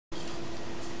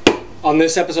On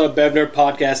this episode of BevNerd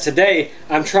Podcast, today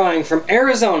I'm trying from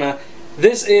AriZona.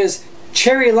 This is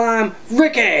Cherry Lime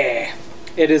Rickey.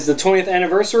 It is the 20th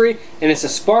anniversary and it's a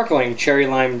sparkling cherry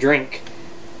lime drink.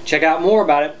 Check out more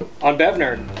about it on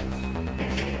BevNerd.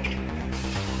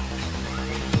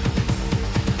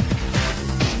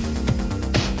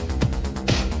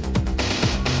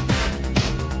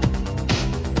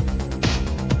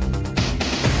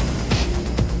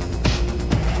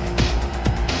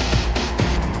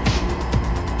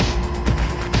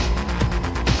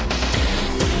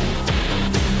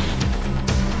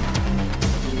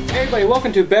 Hey everybody,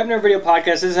 welcome to BevNerd Video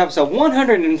Podcast. This is episode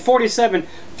 147,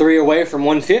 3 away from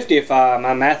 150 if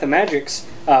my mathematics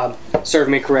serve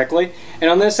me correctly. And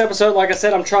on this episode, like I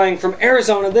said, I'm trying from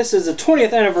AriZona. This is the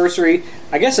 20th anniversary,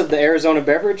 I guess, of the AriZona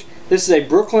beverage. This is a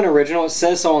Brooklyn original. It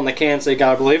says so on the can, so you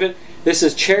gotta believe it. This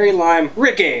is Cherry Lime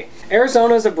Rickey.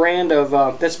 AriZona is a brand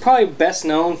of that's probably best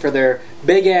known for their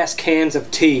big-ass cans of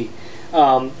tea.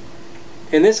 In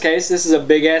this case, this is a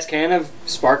big-ass can of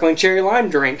sparkling cherry lime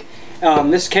drink.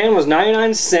 This can was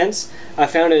 99 cents. I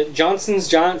found it at Johnson's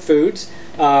Giant Foods.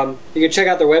 You can check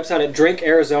out their website at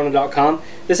drinkarizona.com.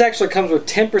 This actually comes with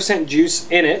 10% juice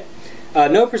in it.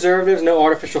 No preservatives, no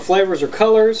artificial flavors or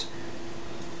colors.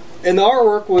 And the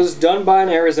artwork was done by an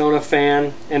AriZona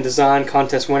fan and design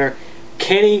contest winner,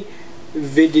 Kenny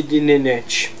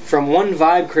Vidinich from One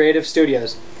Vibe Creative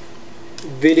Studios.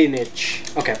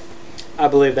 Vidinich. Okay, I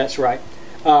believe that's right.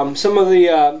 Some of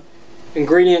the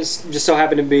ingredients just so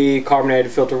happen to be carbonated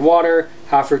filtered water,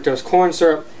 high fructose corn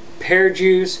syrup, pear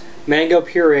juice, mango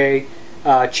puree,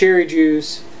 cherry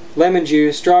juice, lemon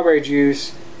juice, strawberry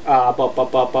juice,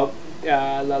 sucralose,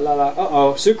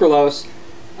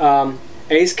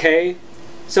 Ace K.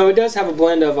 So it does have a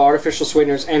blend of artificial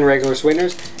sweeteners and regular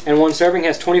sweeteners, and one serving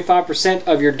has 25%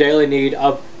 of your daily need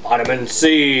of vitamin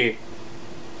C.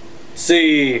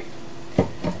 C.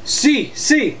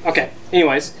 Okay,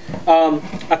 anyways,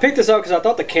 I picked this up because I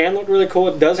thought the can looked really cool.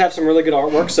 It does have some really good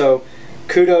artwork, so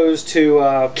kudos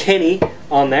to Kenny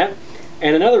on that.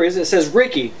 And another reason, it says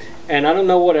Rickey, and I don't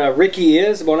know what a Rickey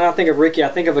is, but when I think of Rickey, I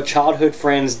think of a childhood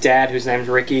friend's dad whose name's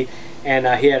Rickey, and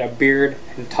he had a beard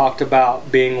and talked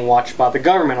about being watched by the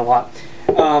government a lot.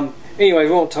 Anyways,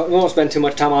 we won't spend too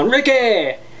much time on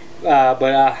Rickey,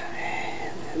 but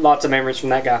lots of memories from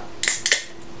that guy.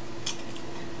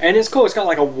 And it's cool, it's got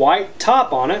like a white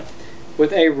top on it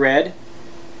with a red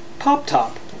pop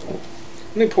top.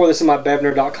 Let me pour this in my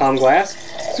BevNerd.com glass.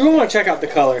 So we want to check out the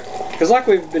color, because like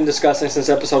we've been discussing since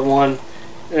episode 1,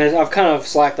 and I've kind of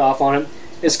slacked off on it,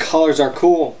 its colors are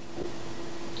cool.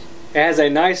 It has a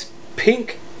nice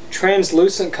pink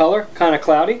translucent color, kind of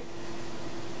cloudy.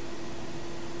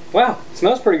 Wow, it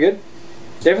smells pretty good.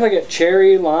 Definitely get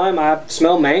cherry, lime, I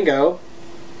smell mango.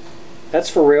 That's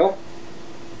for real.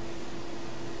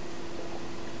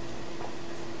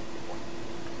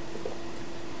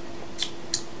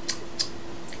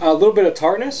 A little bit of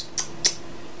tartness.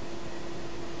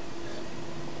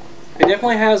 It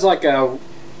definitely has like a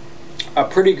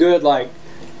pretty good like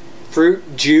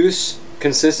fruit juice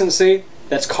consistency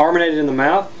that's carbonated in the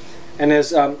mouth. And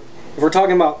as if we're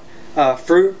talking about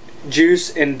fruit juice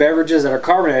in beverages that are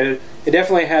carbonated, it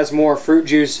definitely has more fruit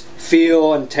juice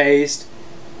feel and taste,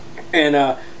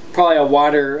 and probably a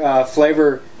wider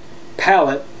flavor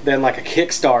palette than like a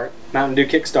Kickstart, Mountain Dew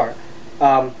Kickstart.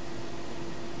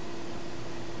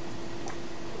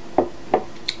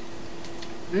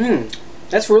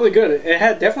 That's really good. It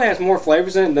definitely has more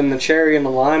flavors in it than the cherry and the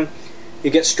lime. You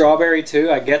get strawberry too,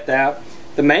 I get that.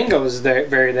 The mango is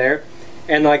very there.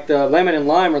 And like the lemon and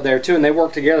lime are there too, and they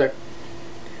work together,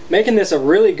 making this a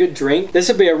really good drink. This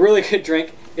would be a really good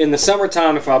drink in the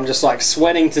summertime if I'm just like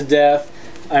sweating to death.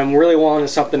 I'm really wanting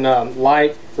something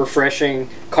light, refreshing,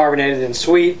 carbonated, and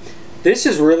sweet. This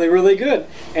is really, really good.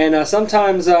 And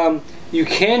sometimes you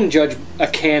can judge a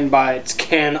can by its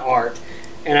can art.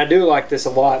 And I do like this a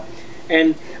lot.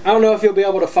 And I don't know if you'll be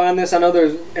able to find this. I know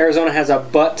AriZona has a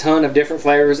butt ton of different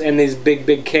flavors in these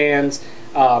big cans,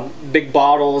 big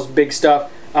bottles, big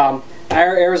stuff.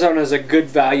 AriZona is a good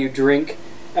value drink,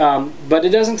 but it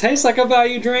doesn't taste like a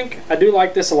value drink. I do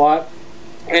like this a lot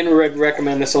and would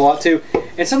recommend this a lot too.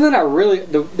 And something I really,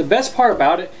 the best part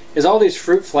about it is all these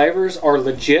fruit flavors are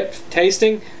legit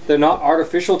tasting. They're not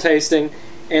artificial tasting,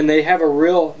 and they have a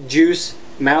real juice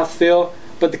mouthfeel.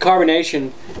 But the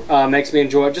carbonation makes me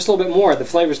enjoy it just a little bit more. The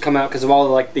flavors come out because of all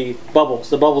the bubbles.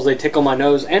 The bubbles, they tickle my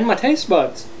nose and my taste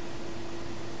buds.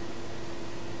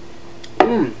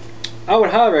 I would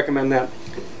highly recommend that.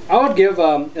 I would give,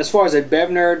 as far as a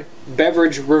BevNerd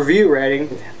beverage review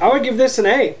rating, I would give this an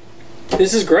A.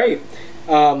 This is great.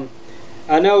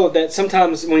 I know that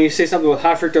sometimes when you see something with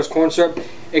high fructose corn syrup,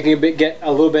 it can get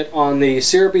a little bit on the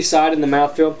syrupy side in the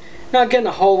mouthfeel. Not getting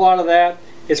a whole lot of that.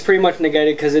 It's pretty much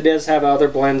negated because it does have other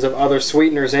blends of other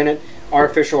sweeteners in it,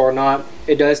 artificial or not.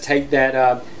 It does take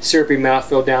that syrupy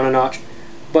mouthfeel down a notch.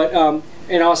 But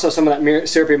and also some of that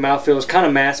syrupy mouthfeel is kind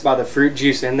of masked by the fruit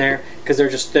juice in there because they're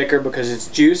just thicker because it's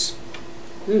juice.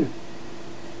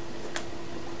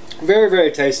 Very,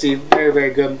 very tasty. Very,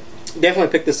 very good.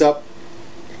 Definitely pick this up.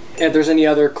 And if there's any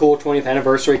other cool 20th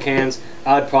anniversary cans,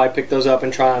 I'd probably pick those up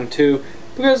and try them too,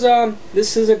 because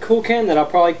this is a cool can that I'll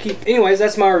probably keep. Anyways,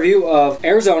 that's my review of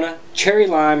AriZona Cherry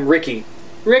Lime Rickey.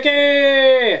 Ricky!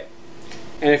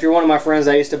 And if you're one of my friends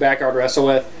I used to backyard wrestle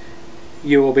with,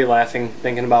 you will be laughing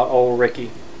thinking about old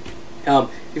Ricky. If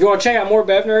you want to check out more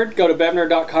BevNerd, go to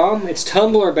BevNerd.com. It's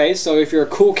Tumblr based, so if you're a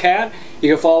cool cat,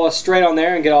 you can follow us straight on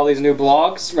there and get all these new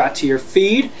blogs right to your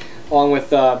feed, along with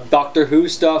Doctor Who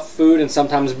stuff, food, and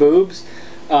sometimes boobs.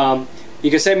 You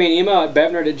can send me an email at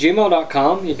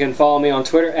bevnerd@gmail.com. You can follow me on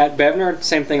Twitter at BevNerd,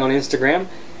 same thing on Instagram.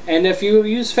 And if you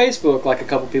use Facebook, like a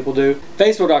couple people do,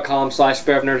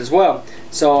 facebook.com/BevNerd as well.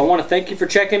 So I want to thank you for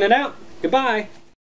checking it out. Goodbye.